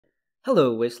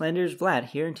Hello Wastelanders, Vlad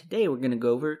here, and today we're going to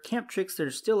go over camp tricks that are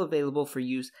still available for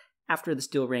use after the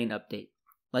Steel Rain update.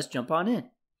 Let's jump on in.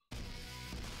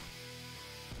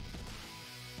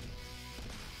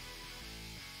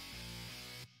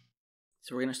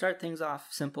 So we're going to start things off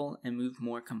simple and move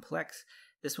more complex.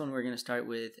 This one we're going to start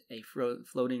with a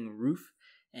floating roof,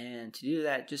 and to do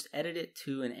that just edit it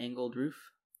to an angled roof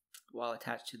while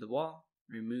attached to the wall.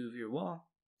 Remove your wall,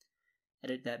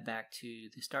 edit that back to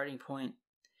the starting point,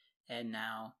 and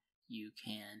now you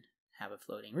can have a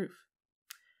floating roof.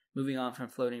 Moving on from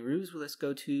floating roofs, let's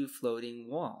go to floating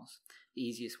walls. The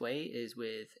easiest way is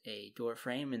with a door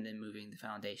frame and then moving the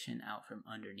foundation out from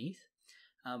underneath.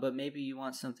 But maybe you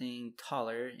want something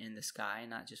taller in the sky,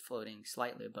 not just floating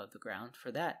slightly above the ground.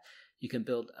 For that, you can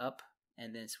build up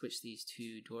and then switch these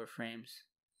two door frames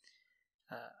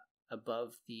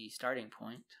above the starting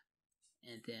point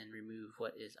and then remove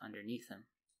what is underneath them.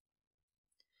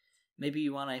 Maybe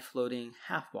you want a floating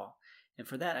half wall, and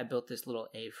for that I built this little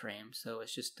A-frame, so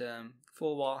it's just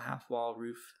full wall, half wall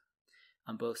roof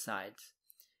on both sides.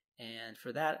 And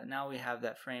for that, now we have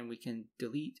that frame, we can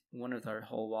delete one of our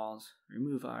whole walls,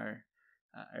 remove or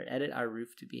edit our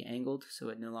roof to be angled so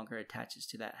it no longer attaches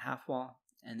to that half wall,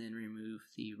 and then remove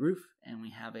the roof, and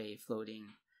we have a floating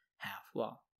half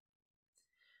wall.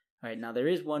 Alright, now there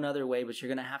is one other way, but you're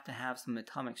going to have some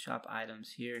Atomic Shop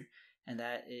items here, and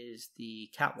that is the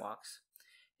catwalks.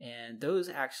 And those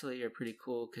actually are pretty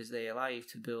cool because they allow you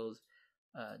to build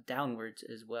downwards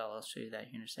as well. I'll show you that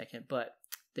here in a second. But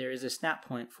there is a snap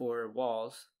point for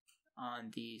walls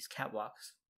on these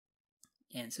catwalks.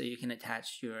 And so you can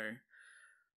attach your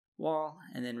wall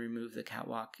and then remove the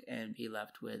catwalk and be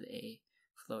left with a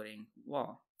floating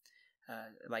wall.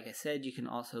 Like I said, you can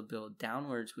also build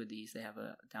downwards with these. They have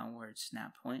a downward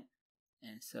snap point.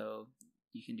 And so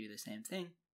you can do the same thing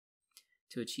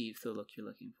to achieve the look you're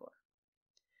looking for.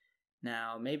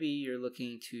 Now, maybe you're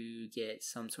looking to get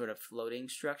some sort of floating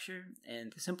structure,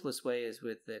 and the simplest way is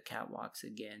with the catwalks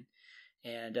again.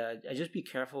 And just be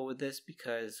careful with this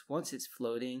because once it's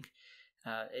floating,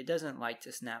 it doesn't like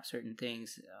to snap certain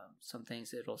things. Some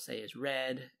things it'll say is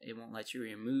red. It won't let you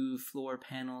remove floor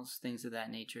panels, things of that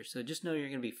nature. So just know you're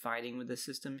going to be fighting with the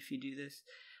system if you do this.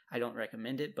 I don't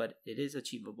recommend it, but it is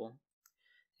achievable.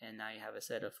 And now you have a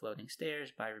set of floating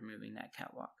stairs by removing that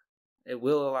catwalk. It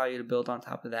will allow you to build on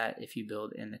top of that if you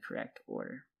build in the correct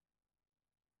order.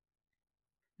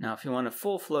 Now, if you want a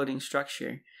full floating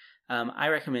structure, I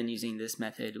recommend using this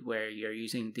method where you're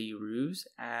using the roofs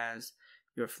as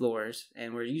your floors,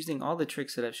 and we're using all the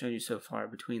tricks that I've shown you so far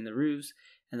between the roofs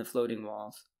and the floating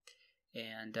walls.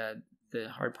 And the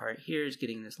hard part here is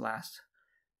getting this last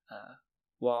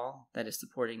wall that is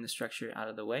supporting the structure out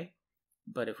of the way.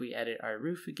 But if we edit our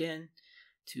roof again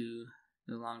to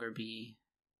no longer be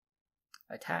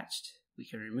attached, we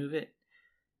can remove it,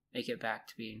 make it back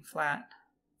to being flat,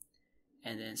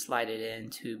 and then slide it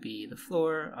in to be the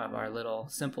floor of our little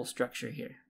simple structure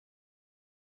here.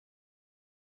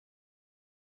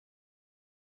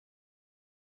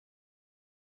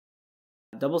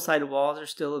 Double-sided walls are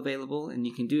still available, and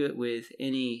you can do it with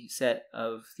any set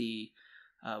of the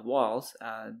walls.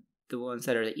 The ones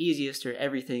that are the easiest are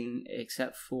everything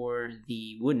except for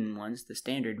the wooden ones, the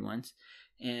standard ones.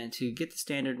 And to get the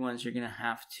standard ones, you're going to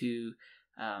have to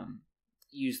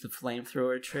use the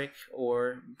flamethrower trick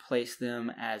or place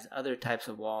them as other types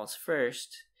of walls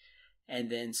first and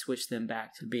then switch them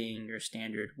back to being your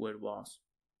standard wood walls.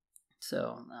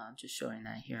 So I'm just showing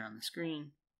that here on the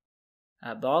screen.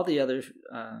 But all the other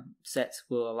sets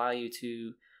will allow you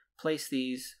to place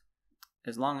these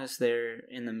as long as they're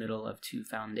in the middle of two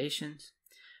foundations.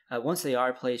 Once they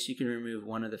are placed, you can remove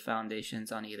one of the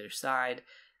foundations on either side,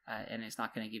 and it's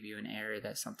not going to give you an error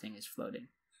that something is floating.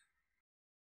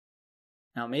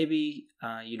 Now maybe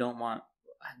you don't want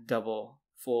double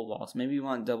full walls. Maybe you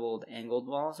want doubled angled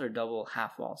walls or double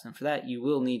half walls, and for that you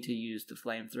will need to use the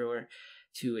flamethrower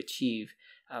to achieve.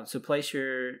 So place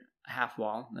your half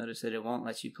wall. Notice that it won't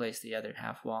let you place the other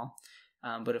half wall.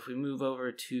 But if we move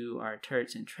over to our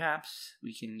turrets and traps,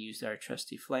 we can use our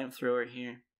trusty flamethrower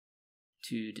here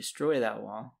to destroy that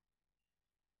wall.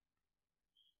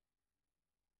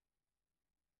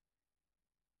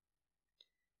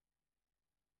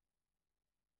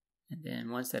 And then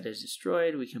once that is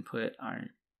destroyed, we can put our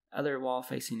other wall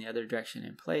facing the other direction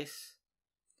in place.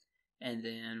 And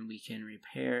then we can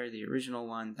repair the original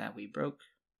one that we broke.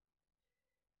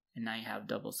 And now you have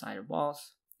double-sided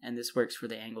walls. And this works for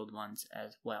the angled ones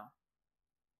as well.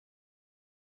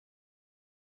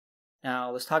 Now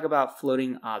let's talk about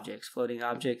floating objects. Floating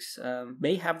objects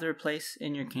may have their place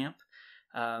in your camp.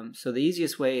 So the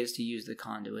easiest way is to use the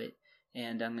conduit.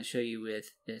 And I'm going to show you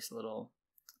with this little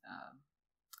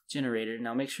generator.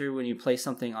 Now make sure when you place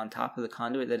something on top of the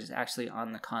conduit that it's actually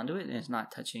on the conduit and it's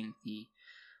not touching the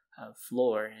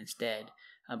floor instead.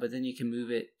 But then you can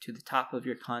move it to the top of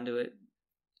your conduit,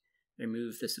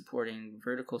 remove the supporting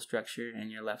vertical structure,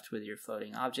 and you're left with your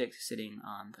floating object sitting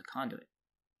on the conduit.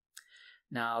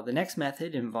 Now the next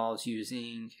method involves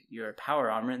using your power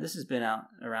armor. This has been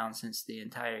around since the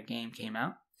entire game came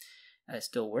out. It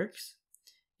still works.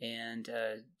 And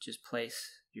just place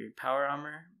your power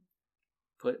armor,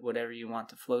 put whatever you want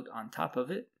to float on top of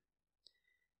it,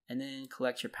 and then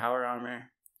collect your power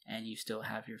armor, and you still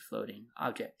have your floating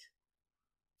object.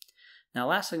 Now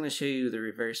lastly, I'm going to show you the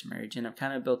reverse merge, and I've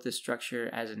kind of built this structure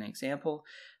as an example.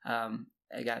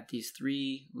 I got these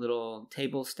 3 little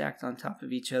tables stacked on top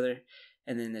of each other,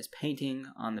 and then this painting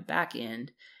on the back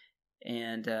end.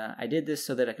 And I did this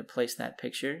so that I could place that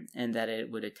picture and that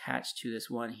it would attach to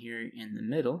this one here in the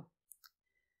middle.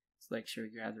 Let's make sure we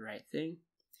grab the right thing.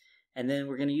 And then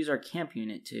we're going to use our camp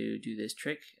unit to do this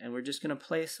trick. And we're just going to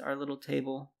place our little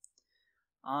table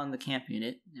on the camp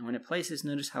unit. And when it places,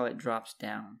 notice how it drops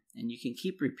down. And you can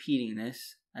keep repeating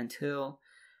this until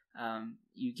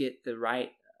you get the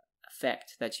right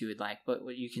effect that you would like. But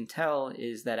what you can tell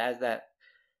is that as that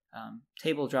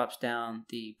table drops down,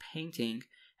 the painting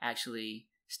actually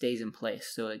stays in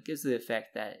place. So it gives the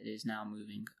effect that it is now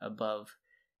moving above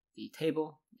the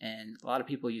table. And a lot of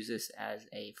people use this as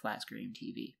a flat screen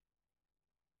TV.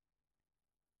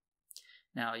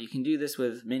 Now you can do this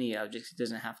with many objects. It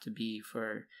doesn't have to be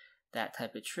for that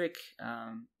type of trick.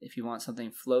 If you want something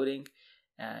floating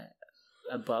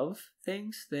above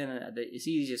things, then the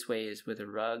easiest way is with a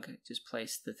rug. Just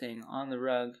place the thing on the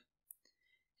rug,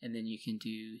 and then you can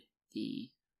do the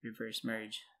reverse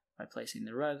merge by placing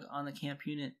the rug on the camp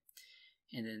unit,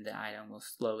 and then the item will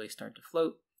slowly start to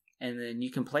float. And then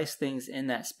you can place things in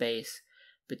that space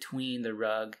between the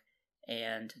rug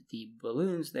and the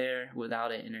balloons there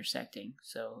without it intersecting.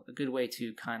 So a good way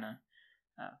to kind of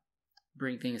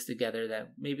bring things together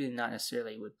that maybe not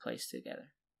necessarily would place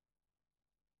together.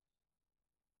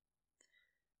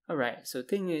 Alright, so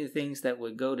things that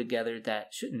would go together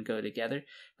that shouldn't go together.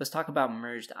 Let's talk about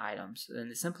merged items.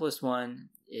 And the simplest one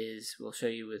is, we'll show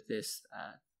you with this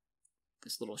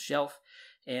little shelf.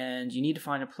 And you need to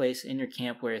find a place in your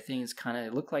camp where things kind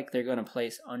of look like they're going to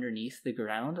place underneath the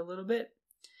ground a little bit.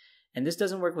 And this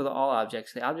doesn't work with all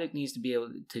objects. The object needs to be able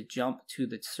to jump to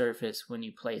the surface when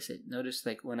you place it. Notice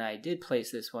like when I did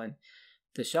place this one,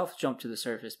 the shelf jumped to the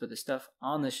surface, but the stuff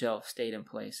on the shelf stayed in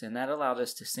place. And that allowed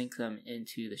us to sink them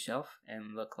into the shelf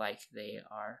and look like they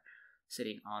are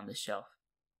sitting on the shelf.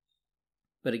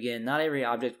 But again, not every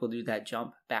object will do that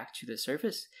jump back to the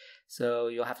surface. So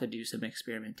you'll have to do some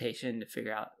experimentation to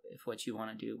figure out if what you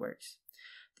want to do works.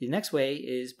 The next way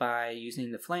is by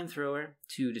using the flamethrower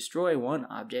to destroy one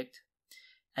object.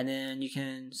 And then you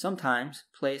can sometimes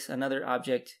place another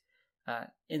object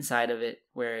inside of it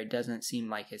where it doesn't seem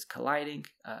like it's colliding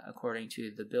according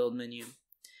to the build menu,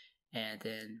 and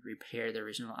then repair the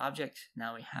original object.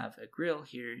 Now we have a grill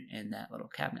here in that little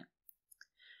cabinet.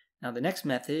 Now the next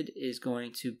method is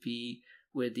going to be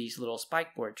with these little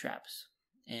spike board traps,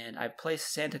 and I've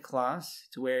placed Santa Claus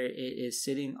to where it is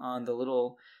sitting on the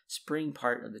little spring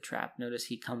part of the trap. Notice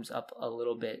he comes up a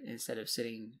little bit instead of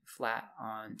sitting flat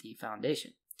on the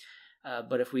foundation.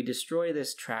 But if we destroy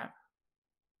this trap,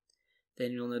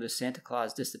 then you'll notice Santa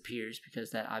Claus disappears because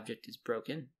that object is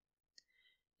broken.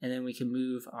 And then we can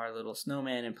move our little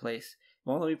snowman in place. It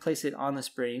won't let me place it on the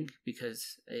spring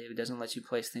because it doesn't let you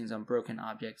place things on broken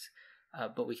objects.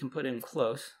 But we can put him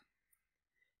close.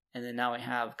 And then now we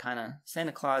have kind of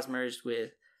Santa Claus merged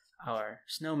with our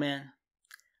snowman.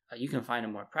 You can find a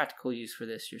more practical use for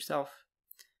this yourself,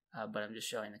 but I'm just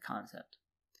showing the concept.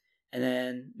 And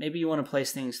then maybe you want to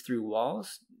place things through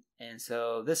walls. And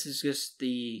so this is just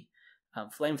the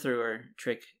flamethrower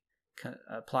trick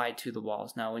applied to the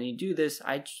walls. Now when you do this,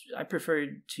 I prefer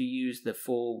to use the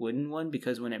full wooden one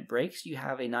because when it breaks, you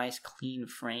have a nice clean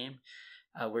frame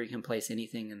where you can place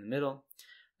anything in the middle.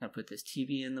 I'm going to put this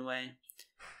TV in the way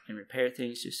and repair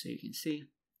things just so you can see.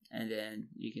 And then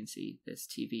you can see this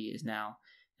TV is now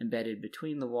embedded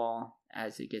between the wall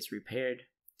as it gets repaired.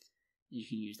 You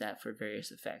can use that for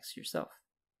various effects yourself.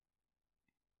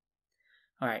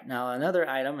 Alright, now another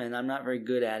item, and I'm not very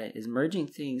good at it, is merging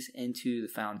things into the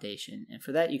foundation. And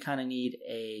for that you kind of need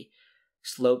a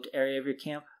sloped area of your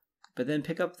camp, but then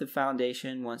pick up the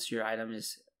foundation once your item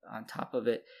is on top of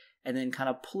it, and then kind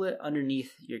of pull it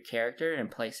underneath your character and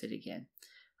place it again.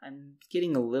 I'm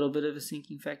getting a little bit of a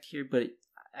sinking effect here, but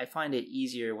I find it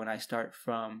easier when I start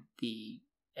from the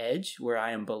edge where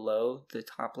I am below the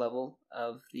top level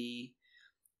of the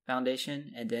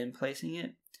foundation and then placing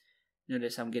it.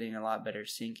 Notice I'm getting a lot better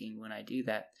syncing when I do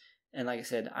that. And like I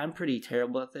said, I'm pretty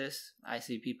terrible at this. I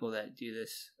see people that do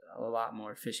this a lot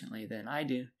more efficiently than I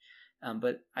do.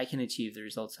 But I can achieve the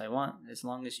results I want as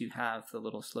long as you have the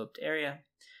little sloped area.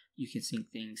 You can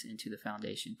sink things into the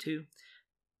foundation too.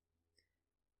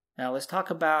 Now let's talk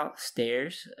about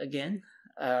stairs again.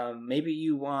 Maybe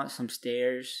you want some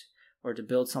stairs or to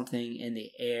build something in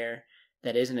the air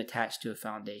that isn't attached to a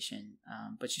foundation,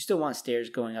 but you still want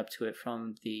stairs going up to it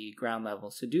from the ground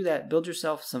level. So do that. Build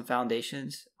yourself some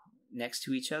foundations next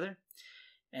to each other,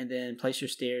 and then place your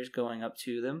stairs going up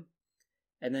to them.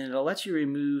 And then it'll let you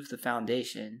remove the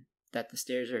foundation that the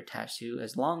stairs are attached to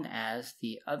as long as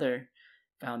the other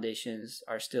foundations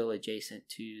are still adjacent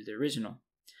to the original.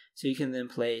 So you can then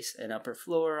place an upper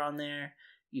floor on there.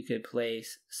 You could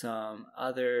place some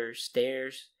other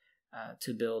stairs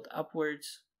to build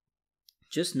upwards.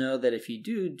 Just know that if you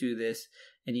do this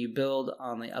and you build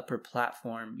on the upper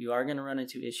platform, you are going to run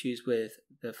into issues with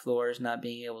the floors not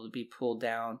being able to be pulled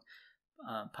down,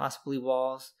 possibly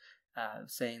walls,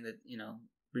 saying that,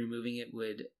 removing it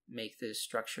would make this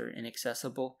structure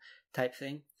inaccessible type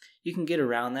thing. You can get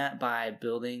around that by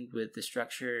building with the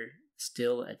structure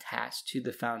still attached to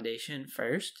the foundation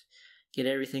first, get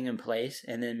everything in place,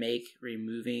 and then make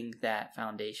removing that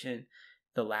foundation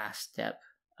the last step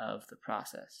of the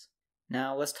process.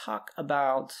 Now let's talk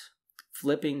about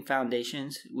flipping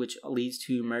foundations, which leads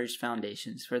to merged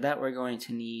foundations. For that, we're going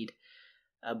to need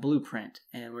a blueprint,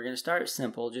 and we're going to start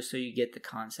simple just so you get the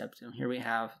concept. And here we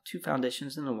have two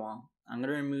foundations in the wall. I'm going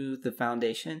to remove the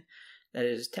foundation that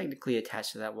is technically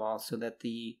attached to that wall so that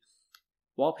the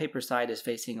wallpaper side is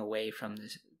facing away from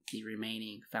the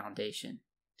remaining foundation.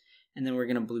 And then we're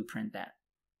going to blueprint that.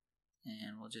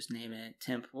 And we'll just name it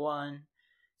Temp 1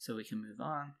 so we can move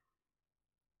on.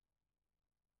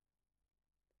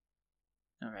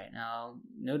 Alright, now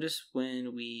notice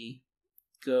when we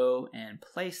go and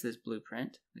place this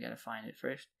blueprint, we gotta find it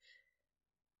first,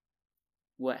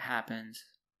 what happens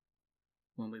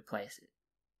when we place it.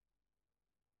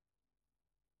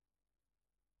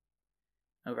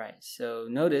 Alright, so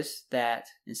notice that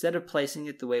instead of placing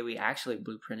it the way we actually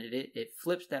blueprinted it, it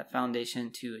flips that foundation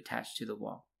to attach to the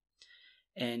wall.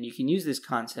 And you can use this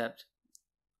concept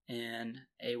in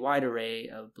a wide array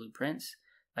of blueprints,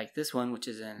 like this one, which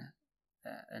is an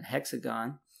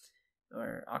hexagon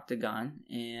or octagon,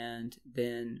 and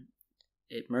then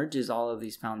it merges all of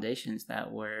these foundations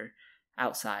that were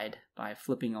outside by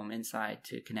flipping them inside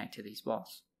to connect to these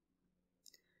walls.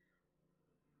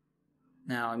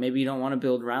 Now, maybe you don't want to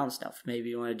build round stuff. Maybe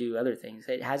you want to do other things.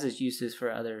 It has its uses for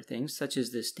other things, such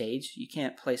as this stage. You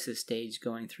can't place this stage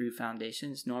going through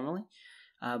foundations normally,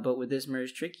 but with this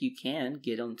merge trick, you can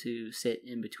get them to sit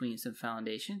in between some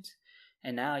foundations.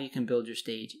 And now you can build your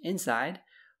stage inside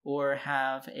or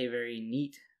have a very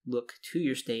neat look to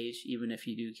your stage, even if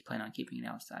you do plan on keeping it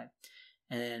outside.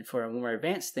 And then for a more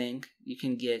advanced thing, you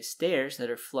can get stairs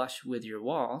that are flush with your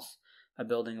walls by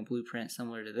building a blueprint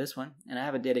similar to this one. And I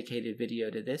have a dedicated video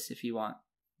to this if you want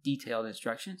detailed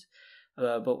instructions.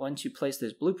 But once you place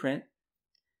this blueprint,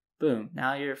 boom,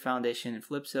 now your foundation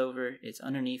flips over, it's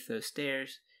underneath those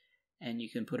stairs, and you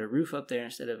can put a roof up there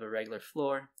instead of a regular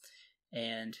floor,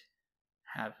 and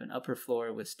have an upper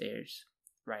floor with stairs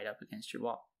right up against your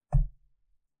wall.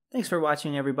 Thanks for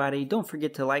watching, everybody. Don't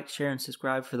forget to like, share, and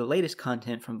subscribe for the latest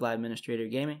content from Vladministrator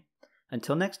Gaming.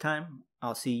 Until next time,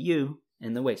 I'll see you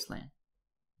in the Wasteland.